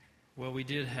Well, we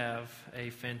did have a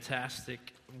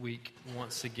fantastic week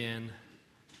once again,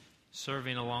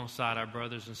 serving alongside our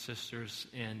brothers and sisters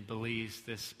in Belize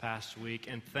this past week.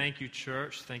 And thank you,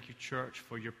 church. Thank you, church,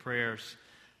 for your prayers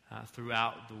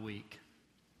throughout the week.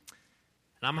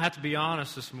 And I'm going to have to be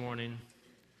honest this morning.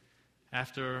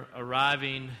 After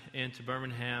arriving into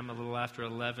Birmingham a little after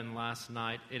 11 last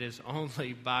night, it is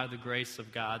only by the grace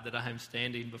of God that I am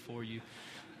standing before you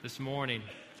this morning.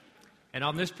 And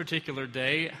on this particular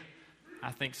day,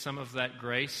 I think some of that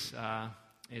grace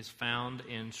is found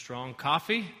in strong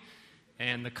coffee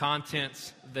and the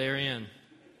contents therein.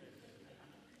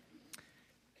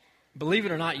 Believe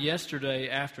it or not, yesterday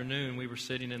afternoon we were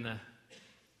sitting in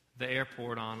the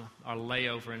airport on our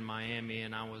layover in Miami,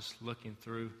 and I was looking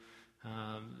through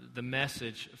the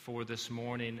message for this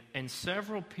morning, and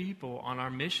several people on our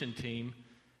mission team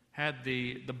had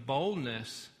the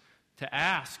boldness to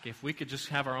ask if we could just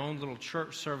have our own little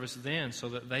church service then so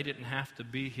that they didn't have to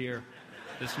be here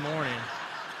this morning.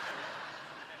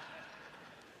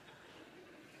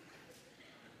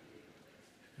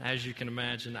 As you can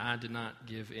imagine, I did not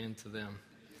give in to them.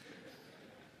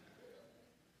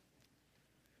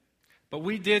 But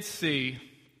we did see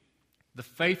the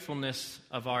faithfulness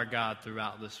of our God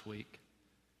throughout this week.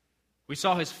 We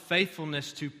saw His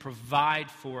faithfulness to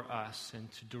provide for us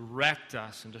and to direct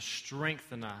us and to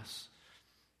strengthen us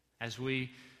as we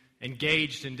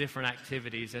engaged in different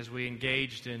activities, as we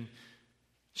engaged in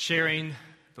sharing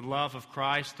the love of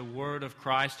Christ, the Word of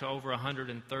Christ to over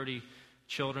 130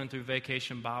 children through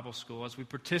Vacation Bible School, as we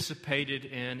participated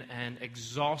in an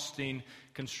exhausting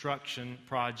construction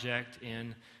project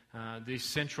in the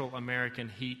Central American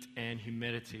heat and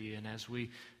humidity, and as we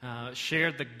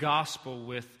shared the gospel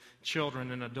with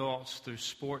children and adults through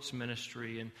sports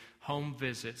ministry and home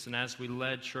visits, and as we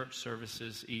led church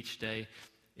services each day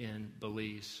in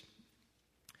Belize.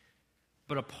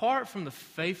 But apart from the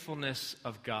faithfulness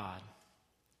of God,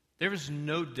 there is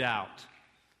no doubt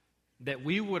that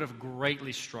we would have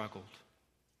greatly struggled.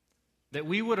 That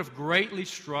we would have greatly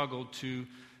struggled to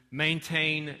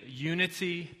maintain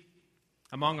unity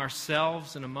among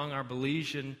ourselves and among our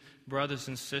Belizean brothers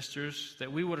and sisters.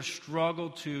 That we would have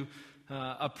struggled to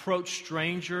approach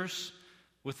strangers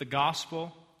with the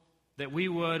gospel. That we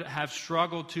would have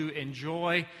struggled to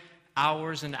enjoy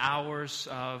hours and hours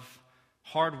of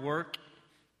hard work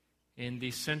in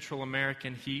the Central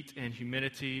American heat and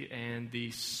humidity and the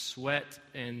sweat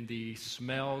and the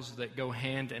smells that go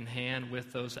hand in hand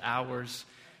with those hours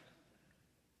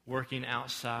working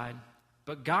outside.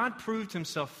 But God proved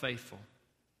Himself faithful.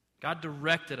 God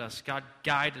directed us. God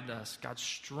guided us. God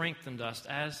strengthened us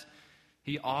as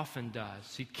He often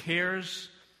does. He cares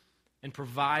and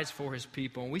provides for His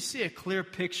people. And we see a clear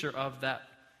picture of that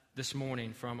this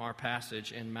morning from our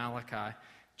passage in Malachi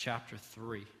chapter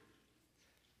 3.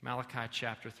 Malachi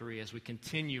chapter 3, as we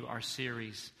continue our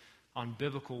series on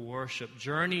biblical worship,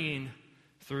 journeying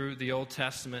through the Old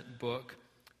Testament book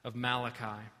of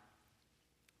Malachi.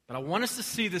 But I want us to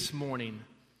see this morning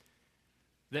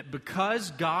that because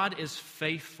God is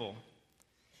faithful,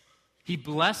 He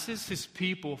blesses His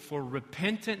people for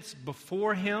repentance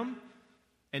before Him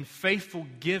and faithful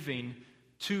giving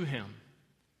to Him.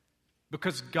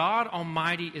 Because God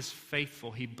Almighty is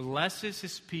faithful, He blesses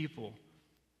His people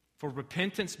for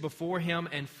repentance before Him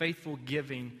and faithful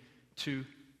giving to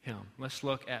Him. Let's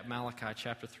look at Malachi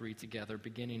chapter 3 together,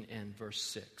 beginning in verse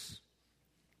 6.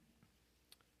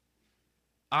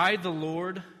 I, the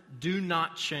Lord, do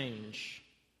not change.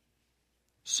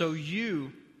 So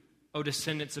you, O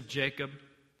descendants of Jacob,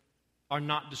 are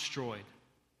not destroyed.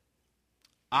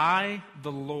 I,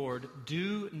 the Lord,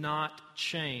 do not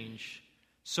change.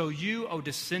 So you, O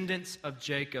descendants of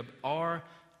Jacob, are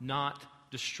not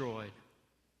destroyed.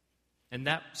 In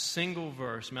that single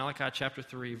verse, Malachi chapter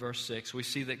 3, verse 6, we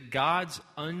see that God's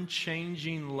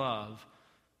unchanging love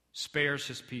spares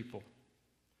His people.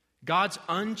 God's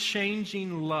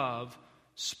unchanging love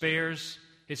spares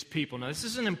His people. Now, this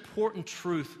is an important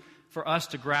truth for us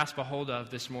to grasp a hold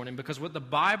of this morning, because what the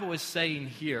Bible is saying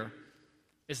here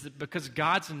is that because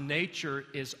God's nature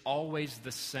is always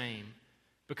the same,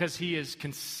 because He is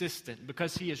consistent,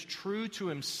 because He is true to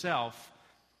Himself,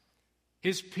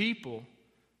 His people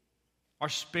are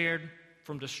spared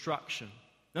from destruction.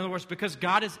 In other words, because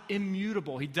God is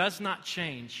immutable, He does not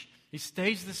change. He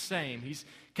stays the same. He's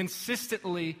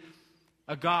consistently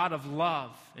a God of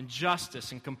love and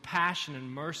justice and compassion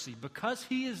and mercy. Because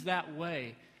He is that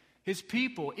way, His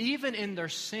people, even in their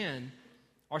sin,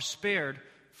 are spared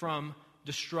from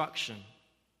destruction.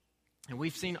 And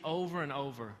we've seen over and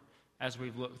over, as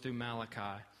we've looked through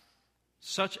Malachi,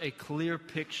 such a clear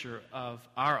picture of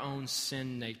our own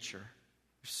sin nature.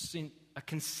 We've seen a a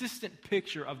consistent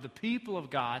picture of the people of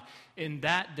God in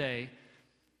that day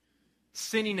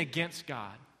sinning against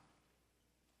God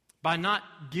by not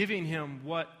giving him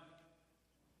what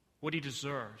he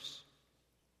deserves,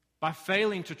 by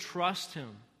failing to trust him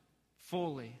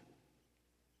fully,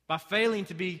 by failing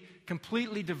to be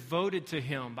completely devoted to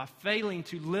him, by failing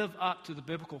to live up to the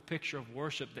biblical picture of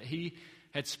worship that he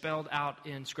had spelled out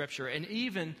in Scripture, and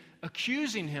even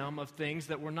accusing him of things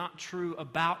that were not true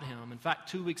about him. In fact,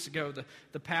 2 weeks ago,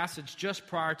 the passage just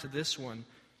prior to this one,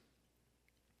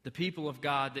 the people of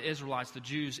God, the Israelites, the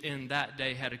Jews in that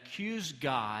day, had accused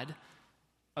God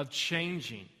of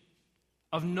changing,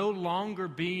 of no longer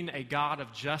being a God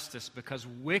of justice because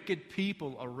wicked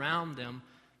people around them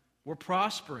were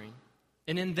prospering.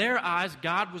 And in their eyes,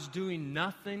 God was doing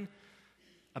nothing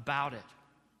about it.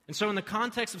 And so in the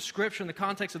context of Scripture, in the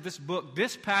context of this book,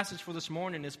 this passage for this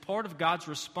morning is part of God's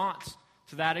response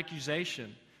to that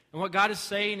accusation. And what God is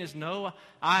saying is, no,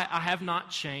 I have not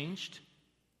changed.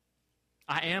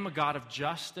 I am a God of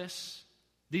justice.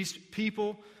 These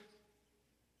people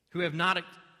who have not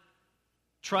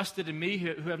trusted in me,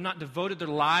 who have not devoted their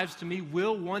lives to me,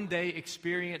 will one day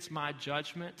experience my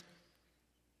judgment.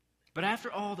 But after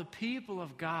all, the people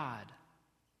of God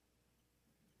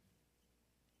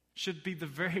should be the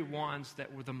very ones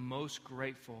that were the most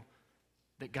grateful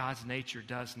that God's nature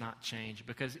does not change.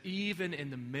 Because even in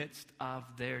the midst of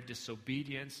their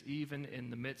disobedience, even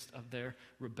in the midst of their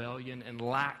rebellion and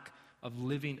lack of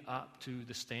living up to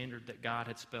the standard that God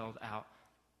had spelled out,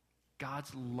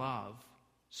 God's love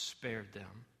spared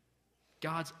them.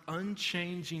 God's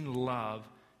unchanging love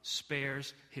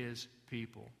spares his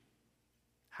people.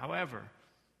 However,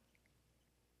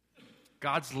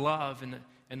 God's love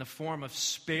in the form of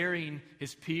sparing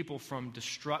his people from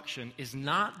destruction is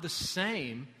not the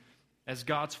same as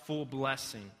God's full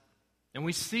blessing. And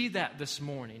we see that this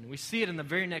morning. We see it in the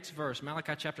very next verse,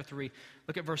 Malachi chapter 3.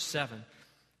 Look at verse 7.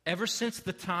 Ever since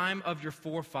the time of your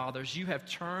forefathers, you have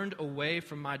turned away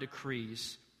from my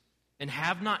decrees and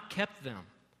have not kept them.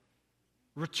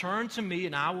 Return to me,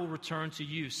 and I will return to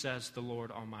you, says the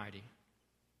Lord Almighty.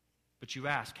 But you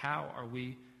ask, how are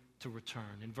we to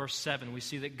return? In verse 7, we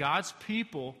see that God's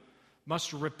people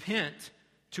must repent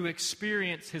to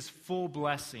experience his full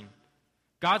blessing.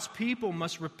 God's people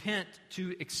must repent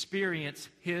to experience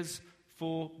his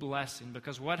full blessing,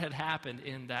 because what had happened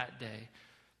in that day,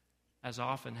 as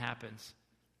often happens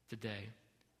today,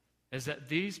 is that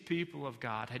these people of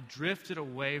God had drifted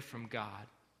away from God,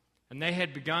 and they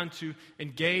had begun to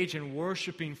engage in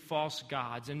worshiping false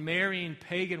gods and marrying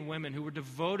pagan women who were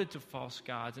devoted to false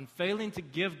gods and failing to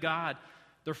give God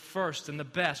their first and the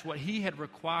best, what he had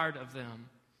required of them.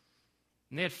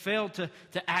 And they had failed to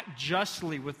act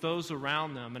justly with those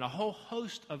around them and a whole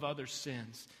host of other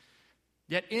sins.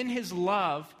 Yet in his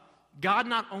love, God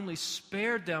not only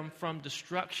spared them from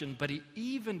destruction, but he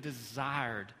even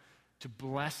desired to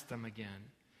bless them again.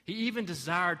 He even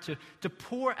desired to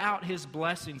pour out his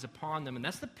blessings upon them. And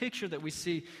that's the picture that we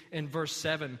see in verse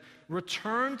 7.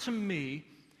 Return to me,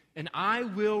 and I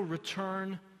will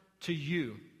return to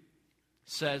you,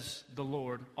 says the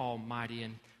Lord Almighty.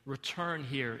 And return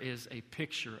here is a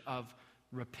picture of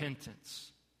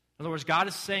repentance. In other words, God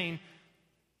is saying,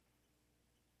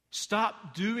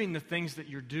 stop doing the things that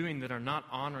you're doing that are not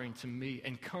honoring to me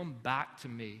and come back to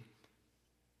me.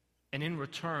 And in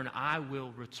return, I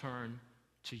will return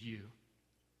to you.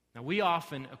 Now, we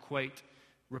often equate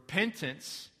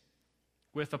repentance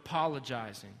with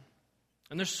apologizing.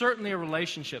 And there's certainly a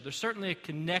relationship. There's certainly a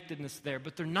connectedness there,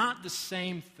 but they're not the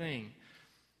same thing.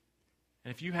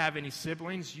 And if you have any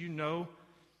siblings, you know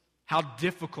how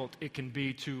difficult it can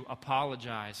be to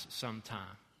apologize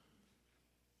sometime.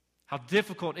 How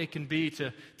difficult it can be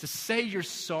to say you're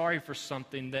sorry for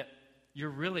something that you're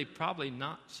really probably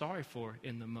not sorry for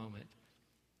in the moment.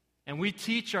 And we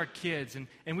teach our kids,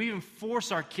 and we even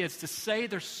force our kids to say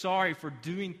they're sorry for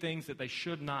doing things that they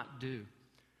should not do.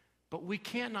 But we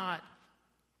cannot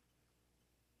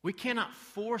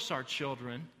force our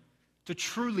children to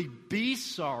truly be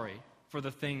sorry for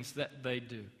the things that they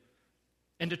do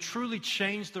and to truly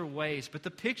change their ways. But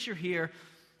the picture here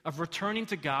of returning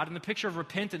to God and the picture of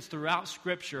repentance throughout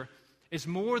Scripture is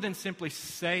more than simply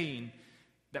saying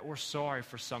that we're sorry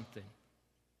for something.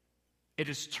 It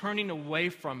is turning away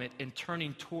from it and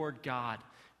turning toward God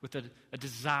with a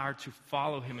desire to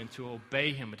follow him and to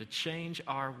obey him and to change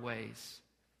our ways.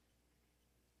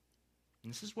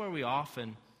 And this is where we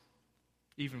often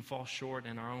even fall short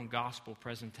in our own gospel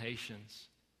presentations.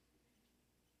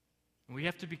 And we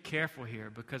have to be careful here,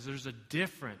 because there's a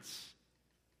difference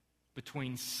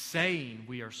between saying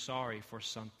we are sorry for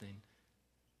something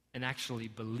and actually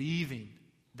believing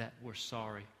that we're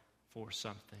sorry for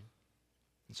something.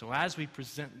 And so as we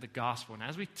present the gospel and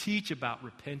as we teach about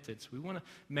repentance, we want to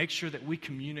make sure that we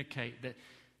communicate that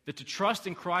to trust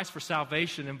in Christ for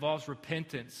salvation involves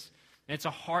repentance. And it's a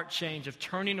heart change of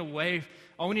turning away,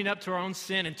 owning up to our own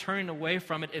sin and turning away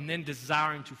from it, and then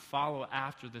desiring to follow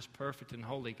after this perfect and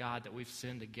holy God that we've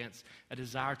sinned against. A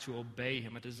desire to obey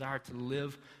Him, a desire to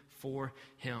live for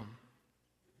Him.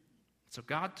 So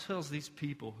God tells these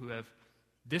people who have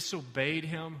disobeyed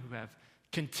Him, who have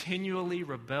continually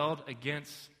rebelled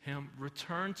against Him,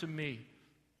 return to me,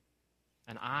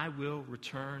 and I will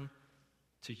return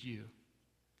to you.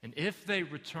 And if they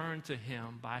return to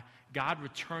Him, by God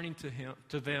returning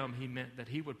to them, He meant that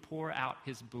He would pour out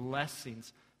His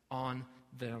blessings on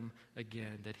them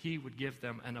again, that He would give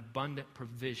them an abundant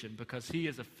provision, because He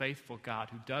is a faithful God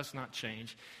who does not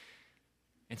change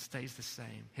and stays the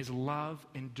same. His love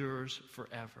endures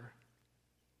forever.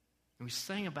 And we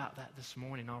sang about that this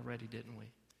morning already, didn't we?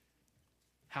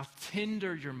 How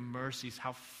tender your mercies,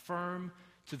 how firm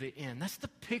to the end. That's the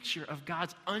picture of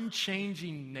God's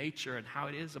unchanging nature and how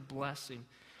it is a blessing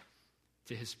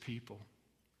to His people.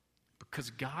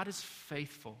 Because God is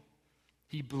faithful,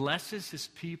 He blesses His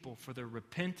people for their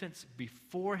repentance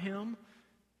before Him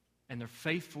and their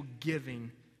faithful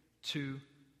giving to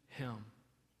Him.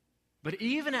 But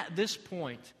even at this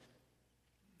point,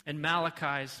 in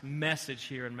Malachi's message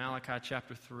here in Malachi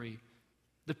chapter 3,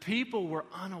 the people were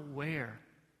unaware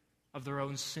of their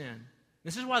own sin.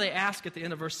 This is why they ask at the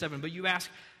end of verse 7, but you ask,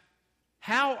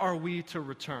 how are we to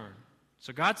return?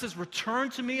 So God says, return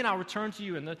to me and I'll return to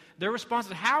you. And their response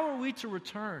is, how are we to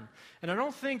return? And I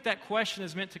don't think that question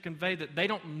is meant to convey that they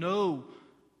don't know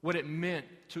what it meant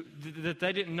that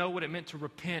they didn't know what it meant to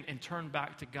repent and turn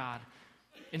back to God.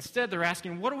 Instead, they're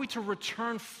asking, what are we to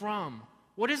return from?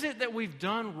 What is it that we've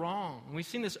done wrong? And we've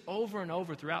seen this over and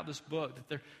over throughout this book, that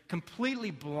they're completely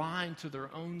blind to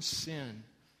their own sin,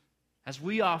 as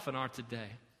we often are today.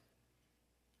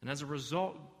 And as a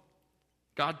result,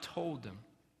 God told them,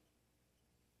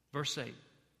 verse 8,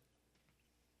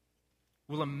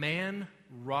 will a man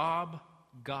rob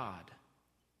God?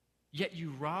 Yet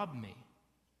you rob me.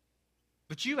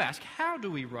 But you ask, how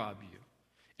do we rob you?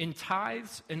 In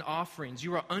tithes and offerings,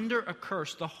 you are under a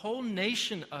curse, the whole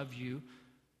nation of you,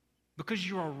 because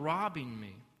you are robbing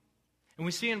me. And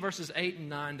we see in verses 8 and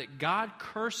 9 that God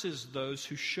curses those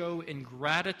who show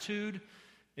ingratitude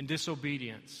and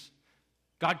disobedience.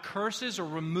 God curses or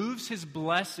removes His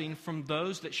blessing from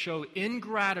those that show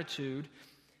ingratitude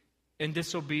and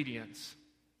disobedience.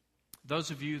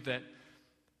 Those of you that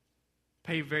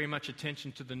pay very much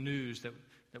attention to the news, that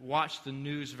watch the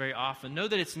news very often, know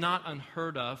that it's not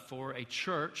unheard of for a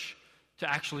church to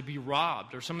actually be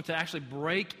robbed or someone to actually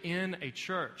break in a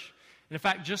church. And in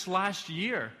fact, just last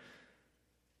year,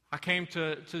 I came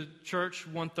to church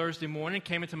one Thursday morning,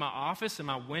 came into my office, and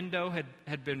my window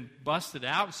had been busted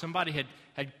out. Somebody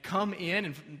had come in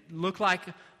and looked like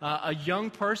a young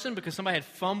person because somebody had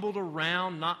fumbled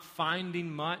around, not finding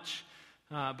much.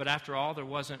 But after all, there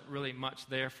wasn't really much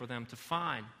there for them to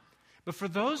find. But for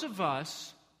those of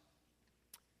us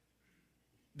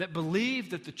that believe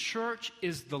that the church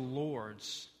is the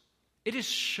Lord's, it is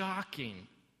shocking,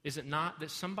 is it not, that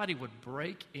somebody would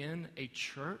break in a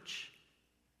church?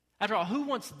 After all, who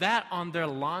wants that on their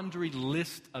laundry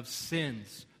list of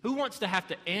sins? Who wants to have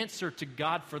to answer to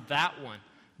God for that one?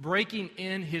 Breaking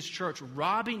in His church,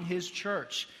 robbing His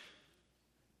church.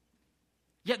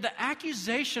 Yet the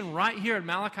accusation right here in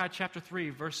Malachi chapter 3,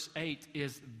 verse 8,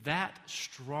 is that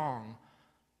strong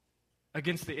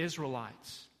against the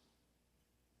Israelites.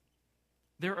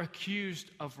 They're accused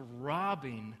of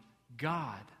robbing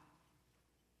God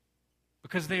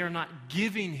because they are not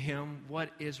giving Him what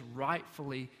is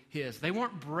rightfully His. They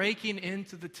weren't breaking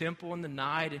into the temple in the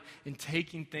night and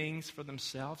taking things for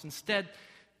themselves. Instead,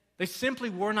 they simply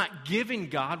were not giving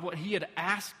God what He had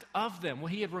asked of them,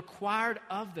 what He had required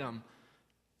of them.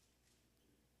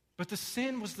 But the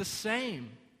sin was the same.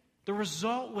 The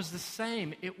result was the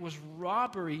same. It was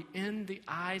robbery in the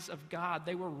eyes of God.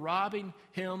 They were robbing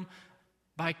Him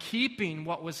by keeping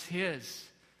what was His,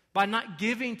 by not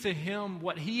giving to Him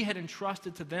what He had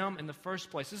entrusted to them in the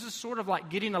first place. This is sort of like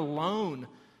getting a loan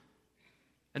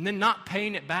and then not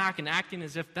paying it back and acting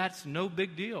as if that's no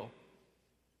big deal.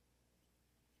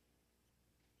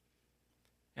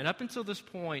 And up until this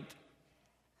point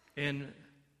in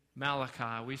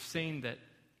Malachi, we've seen that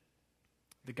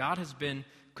God has been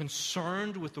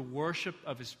concerned with the worship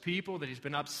of His people, that He's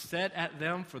been upset at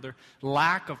them for their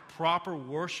lack of proper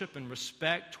worship and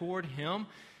respect toward Him.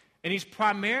 And He's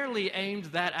primarily aimed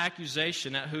that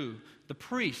accusation at who? The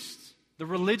priests, the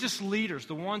religious leaders,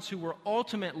 the ones who were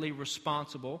ultimately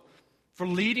responsible for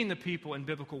leading the people in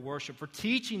biblical worship, for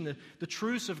teaching the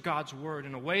truths of God's word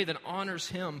in a way that honors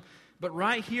him. But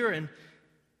right here in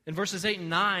verses 8 and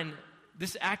 9,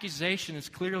 this accusation is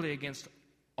clearly against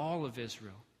all of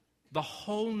Israel. The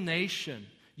whole nation.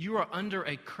 You are under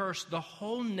a curse, the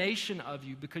whole nation of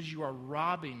you, because you are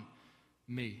robbing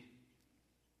me.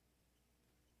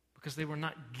 Because they were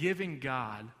not giving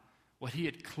God what he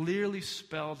had clearly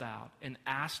spelled out and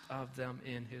asked of them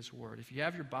in his word. If you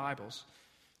have your Bibles,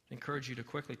 I encourage you to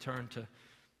quickly turn to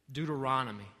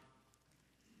Deuteronomy.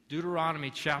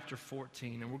 Deuteronomy chapter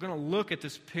 14. And we're going to look at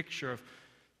this picture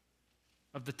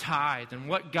of the tithe and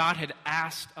what God had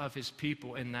asked of his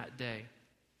people in that day.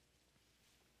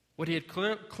 What he had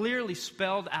clearly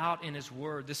spelled out in his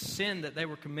word, the sin that they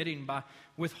were committing by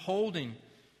withholding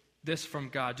this from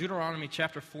God. Deuteronomy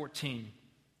chapter 14,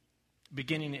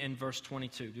 beginning in verse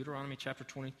 22. Deuteronomy chapter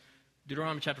 14,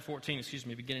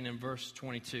 beginning in verse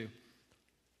 22.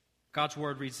 God's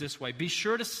word reads this way: Be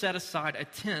sure to set aside a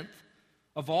tenth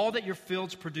of all that your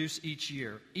fields produce each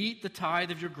year. Eat the tithe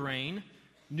of your grain,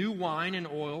 new wine and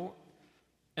oil,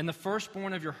 and the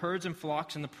firstborn of your herds and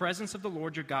flocks in the presence of the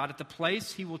Lord your God at the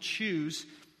place he will choose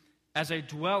as a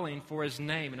dwelling for his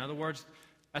name. In other words,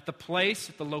 at the place,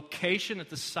 at the location, at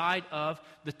the site of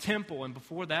the temple, and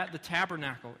before that, the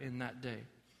tabernacle in that day.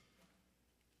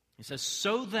 He says,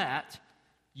 so that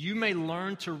you may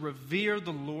learn to revere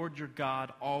the Lord your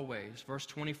God always. Verse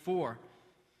 24.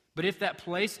 But if that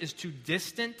place is too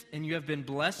distant and you have been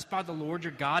blessed by the Lord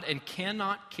your God and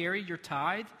cannot carry your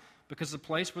tithe, because the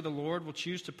place where the Lord will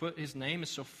choose to put his name is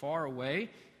so far away,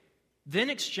 then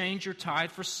exchange your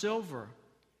tithe for silver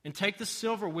and take the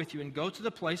silver with you and go to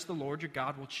the place the Lord your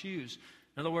God will choose.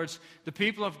 In other words, the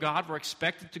people of God were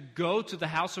expected to go to the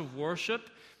house of worship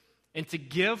and to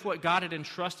give what God had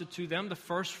entrusted to them, the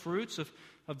first fruits of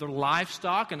their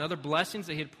livestock and other blessings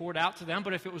that he had poured out to them.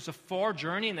 But if it was a far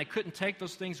journey and they couldn't take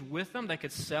those things with them, they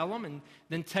could sell them and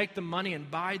then take the money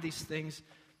and buy these things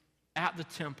at the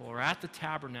temple or at the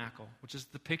tabernacle, which is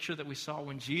the picture that we saw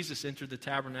when Jesus entered the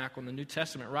tabernacle in the New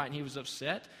Testament, right? And he was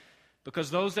upset because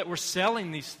those that were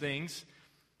selling these things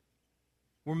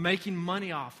were making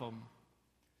money off them.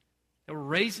 They were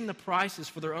raising the prices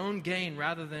for their own gain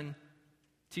rather than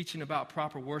teaching about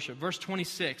proper worship. Verse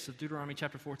 26 of Deuteronomy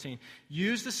chapter 14.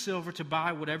 Use the silver to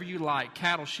buy whatever you like,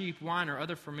 cattle, sheep, wine, or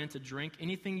other fermented drink,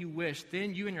 anything you wish.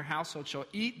 Then you and your household shall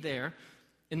eat there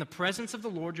in the presence of the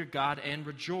Lord your God and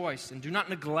rejoice. And do not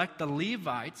neglect the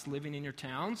Levites living in your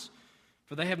towns,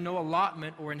 for they have no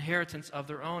allotment or inheritance of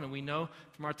their own. And we know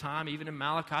from our time, even in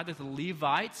Malachi, that the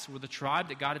Levites were the tribe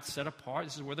that God had set apart.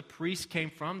 This is where the priests came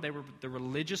from. They were the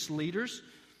religious leaders.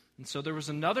 And so there was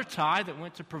another tithe that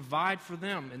went to provide for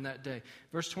them in that day.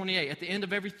 Verse 28, at the end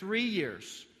of every 3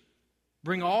 years,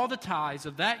 bring all the tithes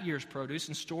of that year's produce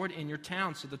and store it in your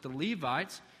town, so that the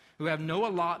Levites, who have no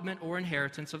allotment or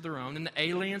inheritance of their own, and the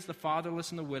aliens, the fatherless,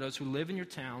 and the widows who live in your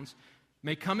towns,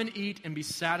 may come and eat and be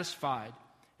satisfied,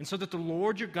 and so that the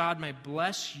Lord your God may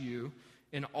bless you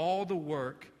in all the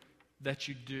work that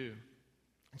you do.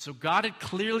 And so God had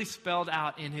clearly spelled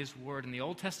out in his word, in the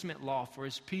Old Testament law for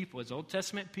his people, his Old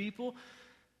Testament people,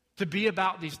 to be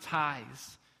about these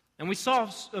tithes. And we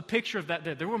saw a picture of that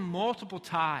there. There were multiple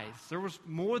tithes. There was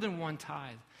more than one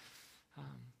tithe.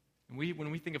 And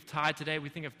when we think of tithe today, we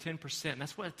think of 10%.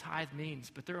 That's what a tithe means.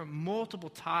 But there are multiple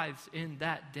tithes in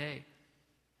that day.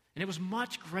 And it was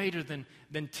much greater than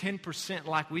 10%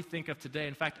 like we think of today.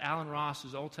 In fact, Alan Ross,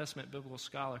 who's an Old Testament biblical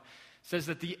scholar, says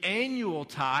that the annual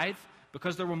tithe,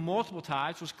 because there were multiple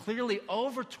tithes, was clearly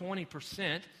over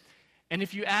 20%. And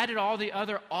if you added all the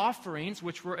other offerings,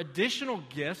 which were additional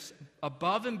gifts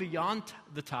above and beyond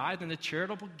the tithe, and the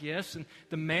charitable gifts, and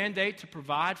the mandate to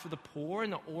provide for the poor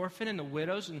and the orphan and the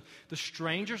widows and the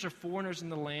strangers or foreigners in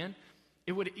the land,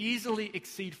 it would easily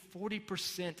exceed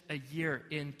 40% a year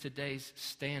in today's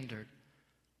standard.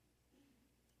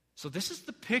 So this is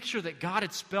the picture that God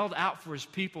had spelled out for his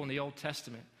people in the Old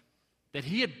Testament. That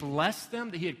he had blessed them,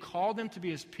 that he had called them to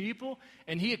be his people,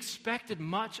 and he expected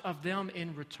much of them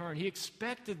in return. He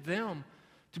expected them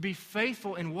to be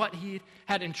faithful in what he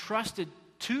had entrusted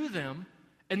to them,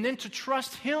 and then to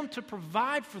trust him to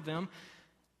provide for them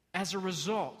as a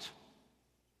result.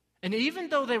 And even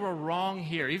though they were wrong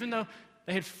here, even though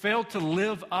they had failed to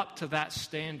live up to that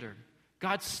standard,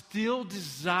 God still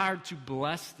desired to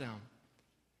bless them.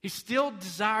 He still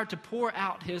desired to pour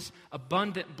out his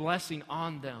abundant blessing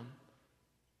on them.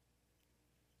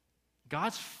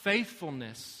 God's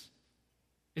faithfulness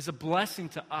is a blessing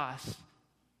to us.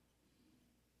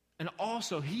 And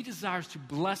also, he desires to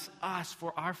bless us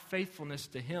for our faithfulness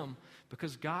to him,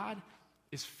 because God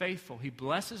is faithful. He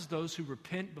blesses those who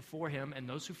repent before him and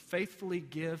those who faithfully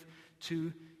give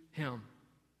to him.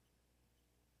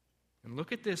 And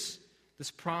look at this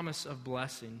promise of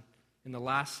blessing in the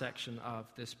last section of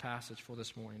this passage for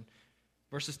this morning.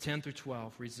 Verses 10 through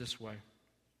 12 reads this way.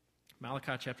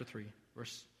 Malachi chapter 3,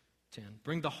 verse 10.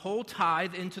 Bring the whole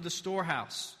tithe into the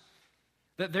storehouse,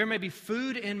 that there may be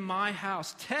food in my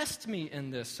house. Test me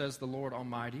in this, says the Lord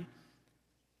Almighty,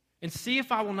 and see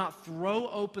if I will not throw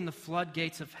open the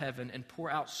floodgates of heaven and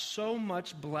pour out so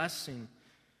much blessing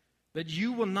that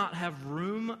you will not have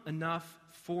room enough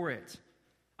for it.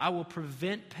 I will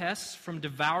prevent pests from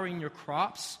devouring your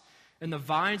crops, and the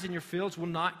vines in your fields will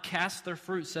not cast their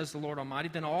fruit, says the Lord Almighty.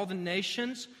 Then all the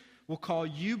nations will call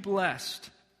you blessed,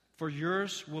 for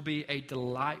yours will be a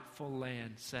delightful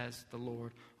land, says the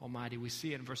Lord Almighty. We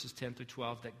see it in verses 10 through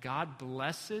 12 that God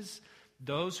blesses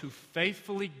those who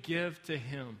faithfully give to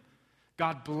him.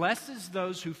 God blesses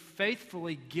those who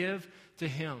faithfully give to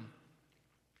him.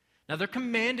 Now they're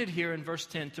commanded here in verse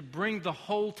 10 to bring the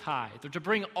whole tithe, or to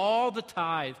bring all the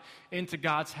tithe into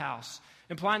God's house,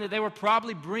 implying that they were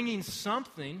probably bringing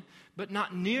something, but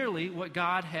not nearly what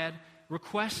God had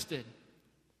requested.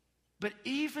 But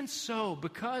even so,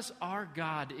 because our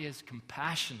God is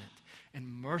compassionate and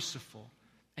merciful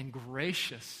and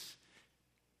gracious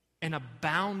and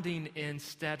abounding in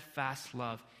steadfast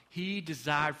love, he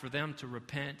desired for them to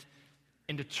repent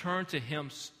and to turn to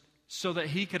him so that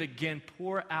he could again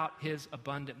pour out his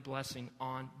abundant blessing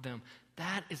on them.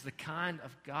 That is the kind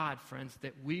of God, friends,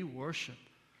 that we worship.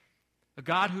 A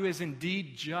God who is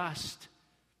indeed just,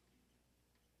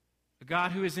 a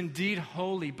God who is indeed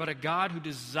holy, but a God who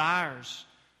desires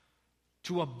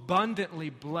to abundantly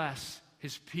bless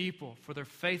his people for their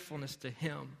faithfulness to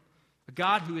him. A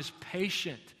God who is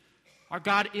patient. Our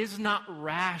God is not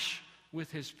rash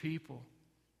with his people.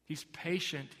 He's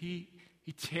patient. He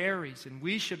tarries, and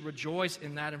we should rejoice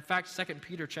in that. In fact, 2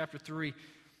 Peter chapter 3,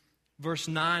 verse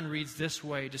 9 reads this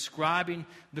way, describing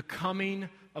the coming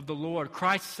of the Lord,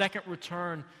 Christ's second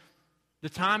return, the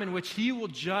time in which he will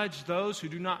judge those who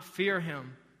do not fear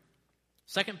him.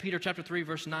 2 Peter chapter 3,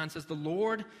 verse 9 says, the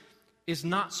Lord is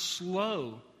not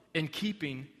slow in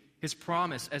keeping his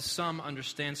promise, as some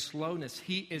understand slowness.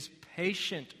 He is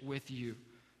patient with you,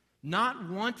 not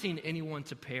wanting anyone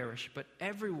to perish, but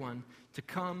everyone to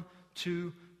come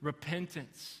to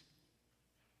repentance.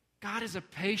 God is a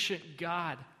patient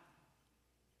God.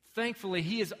 Thankfully,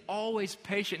 he is always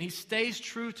patient. He stays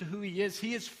true to who he is.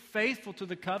 He is faithful to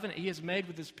the covenant he has made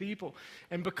with his people.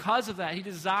 And because of that, he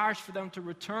desires for them to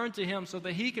return to him so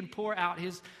that he can pour out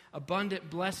his abundant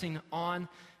blessing on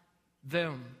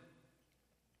them.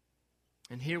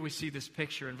 And here we see this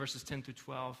picture in verses 10 through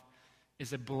 12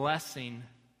 is a blessing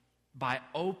by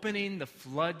opening the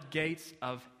floodgates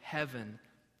of heaven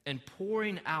and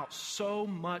pouring out so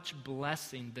much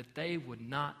blessing that they would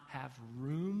not have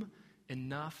room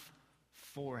enough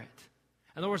for it.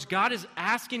 In other words, God is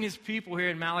asking his people here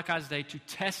in Malachi's day to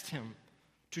test him,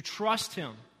 to trust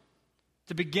him,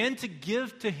 to begin to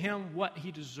give to him what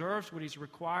he deserves, what he's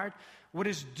required, what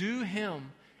is due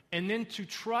him, and then to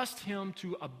trust him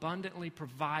to abundantly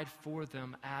provide for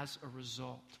them as a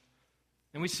result.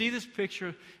 And we see this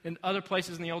picture in other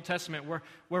places in the Old Testament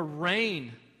where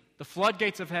rain, the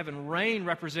floodgates of heaven, rain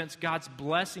represents God's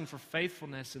blessing for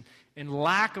faithfulness, and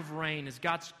lack of rain is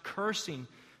God's cursing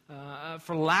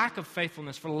for lack of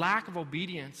faithfulness, for lack of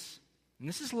obedience. And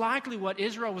this is likely what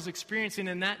Israel was experiencing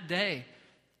in that day.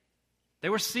 They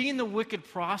were seeing the wicked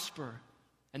prosper,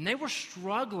 and they were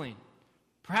struggling.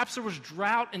 Perhaps there was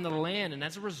drought in the land, and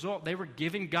as a result, they were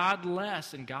giving God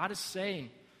less. And God is saying,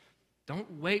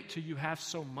 don't wait till you have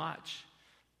so much.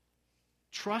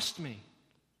 Trust me.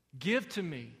 Give to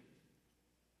me.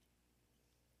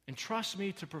 And trust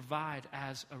me to provide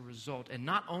as a result. And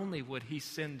not only would he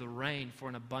send the rain for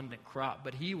an abundant crop,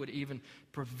 but he would even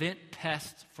prevent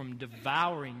pests from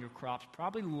devouring your crops,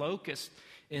 probably locusts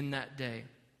in that day.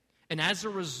 And as a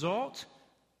result,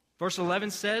 verse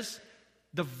 11 says,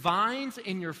 the vines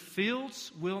in your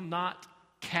fields will not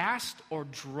cast or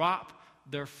drop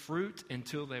their fruit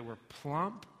until they were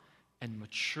plump and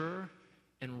mature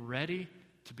and ready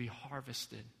to be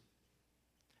harvested.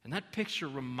 And that picture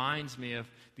reminds me of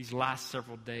these last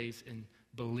several days in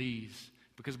Belize.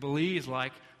 Because Belize,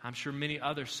 like I'm sure many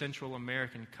other Central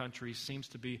American countries, seems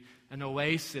to be an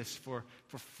oasis for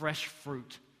fresh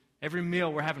fruit. Every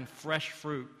meal we're having fresh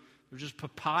fruit. There's just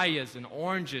papayas and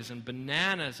oranges and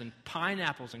bananas and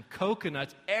pineapples and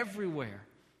coconuts everywhere.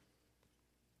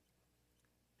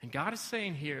 And God is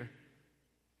saying here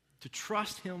to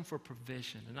trust him for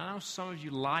provision. And I know some of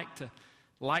you like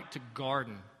to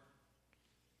garden.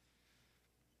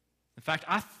 In fact,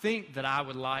 I think that I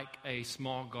would like a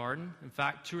small garden. In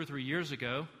fact, 2 or 3 years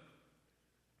ago,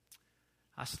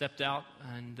 I stepped out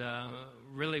and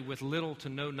really with little to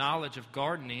no knowledge of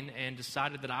gardening and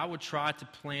decided that I would try to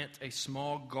plant a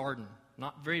small garden.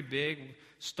 Not very big,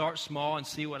 start small and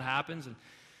see what happens. And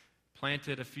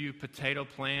planted a few potato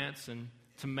plants and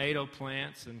tomato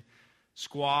plants and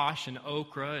squash and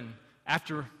okra. And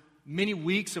after many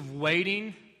weeks of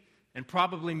waiting and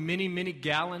probably many, many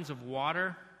gallons of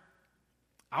water,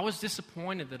 I was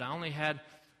disappointed that I only had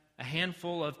a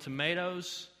handful of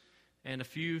tomatoes and a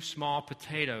few small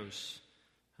potatoes,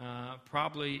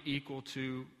 probably equal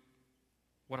to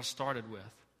what I started with.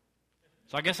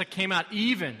 So I guess I came out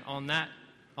even on that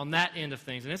end of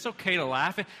things. And it's okay to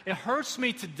laugh. It hurts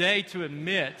me today to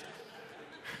admit.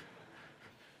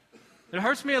 It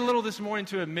hurts me a little this morning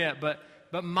to admit, but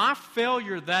my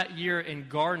failure that year in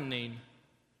gardening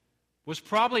was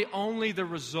probably only the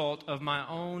result of my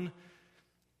own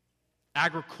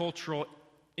agricultural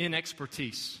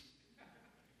inexpertise.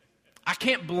 I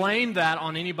can't blame that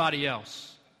on anybody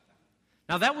else.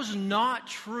 Now, that was not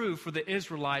true for the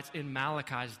Israelites in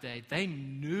Malachi's day. They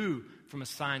knew from a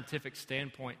scientific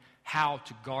standpoint how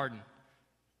to garden.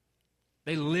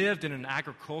 They lived in an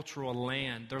agricultural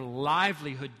land. Their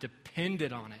livelihood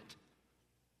depended on it.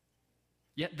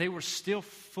 Yet they were still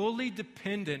fully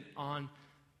dependent on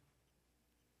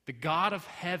the God of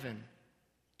heaven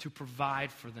to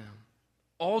provide for them.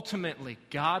 Ultimately,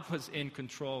 God was in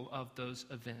control of those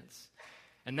events.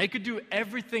 And they could do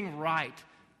everything right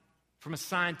from a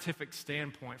scientific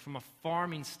standpoint, from a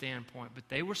farming standpoint, but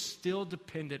they were still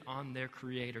dependent on their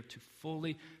Creator to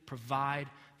fully provide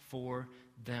for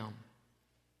them.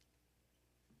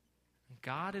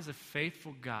 God is a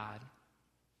faithful God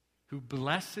who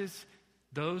blesses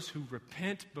those who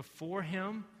repent before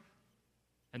Him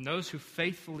and those who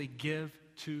faithfully give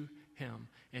to Him.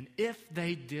 And if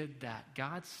they did that,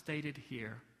 God stated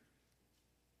here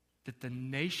that the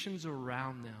nations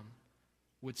around them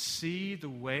would see the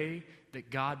way that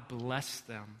God blessed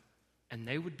them and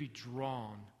they would be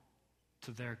drawn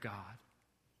to their God.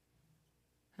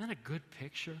 Isn't that a good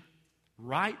picture?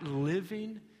 Right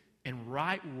living and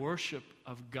right worship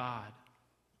of God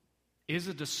is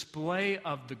a display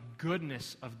of the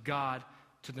goodness of God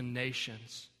to the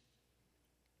nations.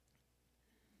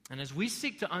 And as we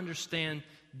seek to understand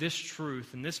this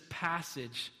truth and this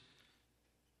passage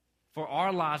for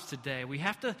our lives today, we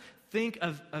have to think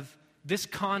of this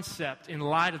concept in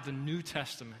light of the New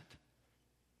Testament.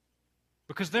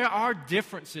 Because there are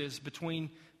differences between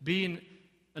being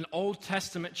an Old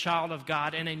Testament child of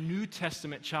God and a New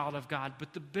Testament child of God,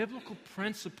 but the biblical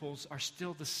principles are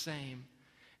still the same.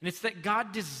 And it's that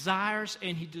God desires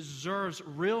and He deserves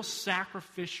real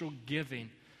sacrificial giving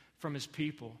from His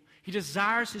people. He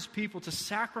desires His people to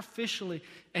sacrificially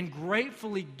and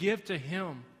gratefully give to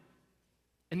Him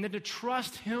and then to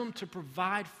trust Him to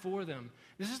provide for them.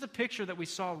 This is the picture that we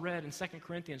saw read in 2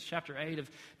 Corinthians chapter 8 of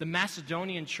the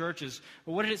Macedonian churches.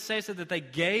 Well, what did it say? It said that they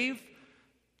gave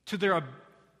to their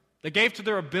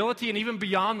ability and even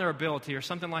beyond their ability or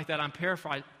something like that. I'm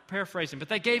paraphrasing. But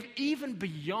they gave even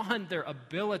beyond their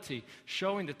ability,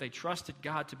 showing that they trusted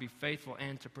God to be faithful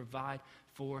and to provide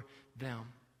for them.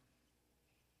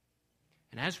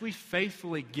 And as we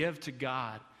faithfully give to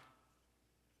God,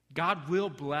 God will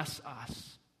bless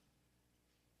us.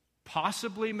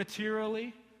 Possibly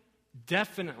materially,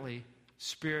 definitely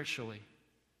spiritually,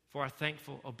 for our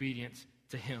thankful obedience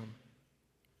to Him.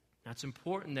 Now, it's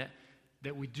important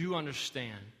that we do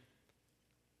understand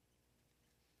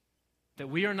that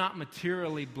we are not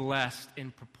materially blessed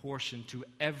in proportion to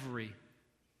every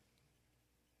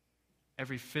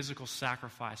physical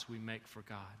sacrifice we make for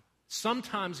God.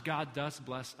 Sometimes God does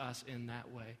bless us in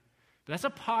that way. But that's a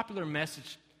popular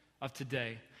message of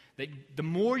today. That the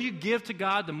more you give to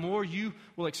God, the more you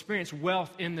will experience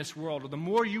wealth in this world, or the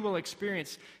more you will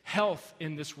experience health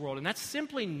in this world. And that's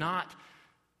simply not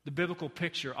the biblical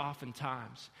picture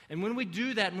oftentimes. And when we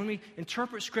do that, when we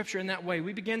interpret Scripture in that way,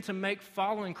 we begin to make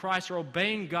following Christ or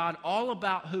obeying God all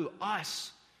about who?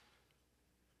 Us.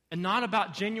 And not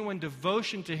about genuine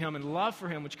devotion to Him and love for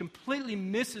Him, which completely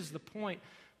misses the point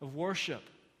of worship.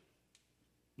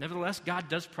 Nevertheless, God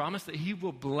does promise that He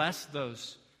will bless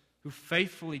those who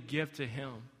faithfully give to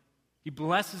Him. He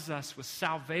blesses us with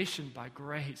salvation by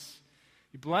grace.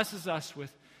 He blesses us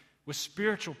with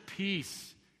spiritual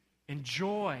peace and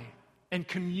joy and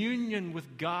communion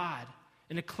with God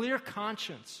and a clear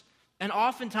conscience and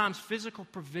oftentimes physical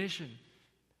provision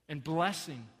and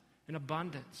blessing and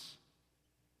abundance.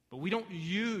 But we don't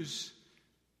use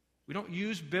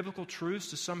biblical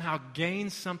truths to somehow gain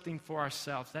something for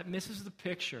ourselves. That misses the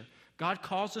picture. God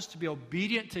calls us to be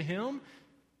obedient to Him,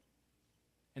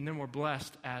 and then we're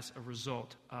blessed as a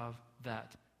result of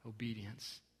that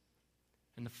obedience.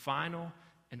 And the final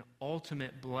and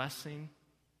ultimate blessing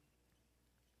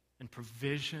and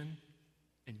provision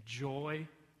and joy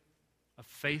of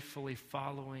faithfully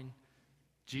following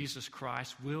Jesus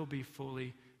Christ will be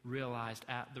fully realized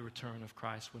at the return of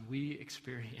Christ when we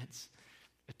experience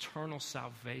eternal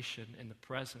salvation in the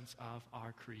presence of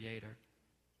our Creator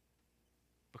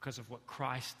because of what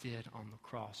Christ did on the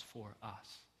cross for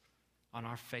us, on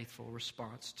our faithful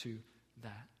response to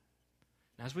that.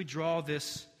 And as we draw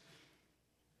this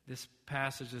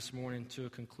passage this morning to a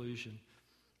conclusion,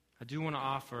 I do want to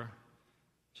offer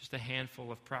just a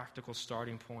handful of practical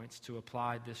starting points to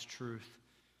apply this truth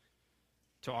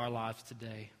to our lives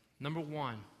today. Number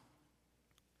one,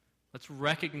 let's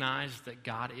recognize that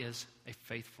God is a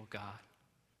faithful God.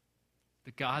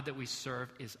 The God that we serve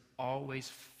is always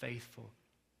faithful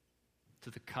to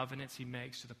the covenants He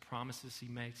makes, to the promises He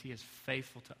makes. He is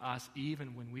faithful to us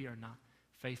even when we are not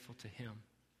faithful to Him.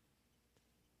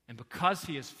 And because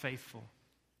He is faithful,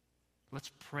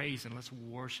 let's praise and let's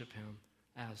worship Him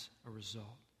as a result.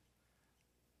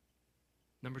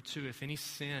 Number two, if any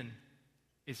sin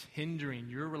is hindering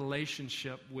your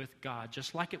relationship with God,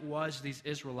 just like it was these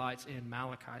Israelites in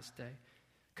Malachi's day,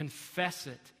 confess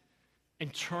it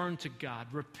and turn to God.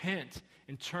 Repent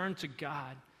and turn to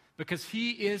God, because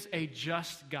He is a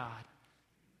just God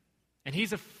and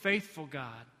He's a faithful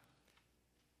God.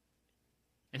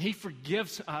 And He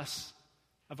forgives us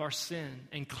of our sin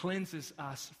and cleanses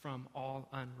us from all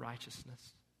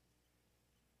unrighteousness.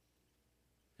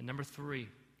 And number three,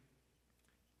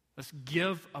 let's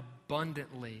give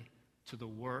abundantly to the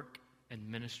work and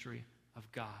ministry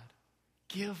of God.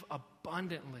 Give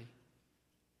abundantly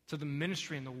to the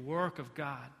ministry and the work of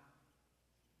God.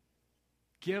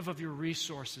 Give of your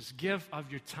resources. Give of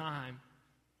your time.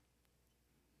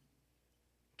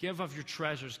 Give of your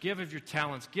treasures. Give of your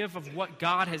talents. Give of what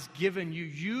God has given you.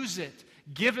 Use it.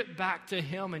 Give it back to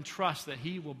Him and trust that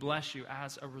He will bless you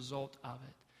as a result of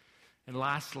it. And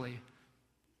lastly,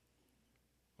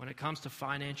 when it comes to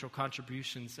financial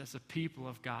contributions as a people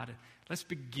of God, let's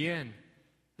begin.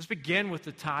 Let's begin with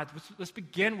the tithe. Let's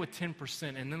begin with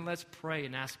 10%, and then let's pray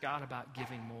and ask God about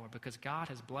giving more, because God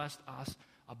has blessed us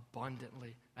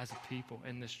abundantly as a people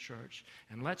in this church.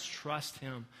 And let's trust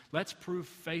Him. Let's prove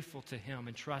faithful to Him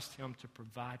and trust Him to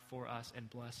provide for us and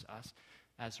bless us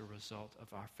as a result of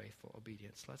our faithful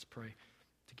obedience. Let's pray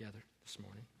together this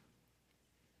morning.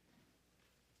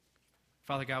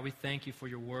 Father God, we thank You for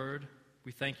Your word.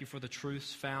 We thank You for the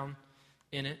truths found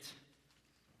in it.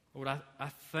 Lord, I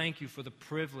thank You for the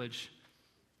privilege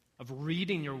of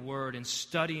reading Your word and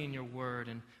studying Your word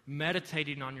and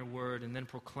meditating on Your word and then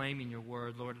proclaiming Your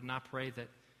word, Lord. And I pray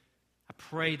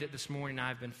that this morning I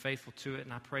have been faithful to it,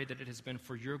 and I pray that it has been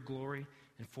for Your glory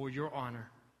and for Your honor.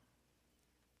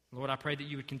 Lord, I pray that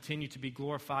You would continue to be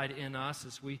glorified in us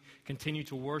as we continue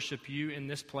to worship You in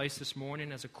this place this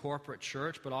morning as a corporate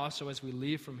church, but also as we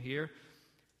leave from here,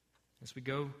 as we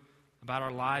go about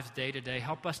our lives day to day.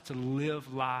 Help us to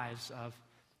live lives of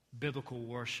biblical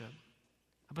worship.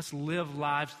 Help us live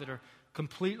lives that are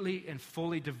completely and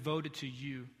fully devoted to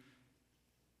You,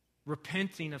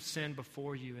 repenting of sin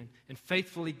before You and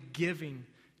faithfully giving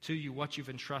to You what You've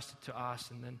entrusted to us,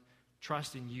 and then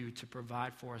trusting You to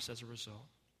provide for us as a result.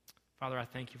 Father, I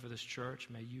thank You for this church.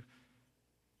 May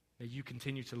You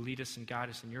continue to lead us and guide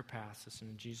us in Your paths.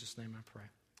 In Jesus' name I pray.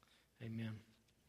 Amen.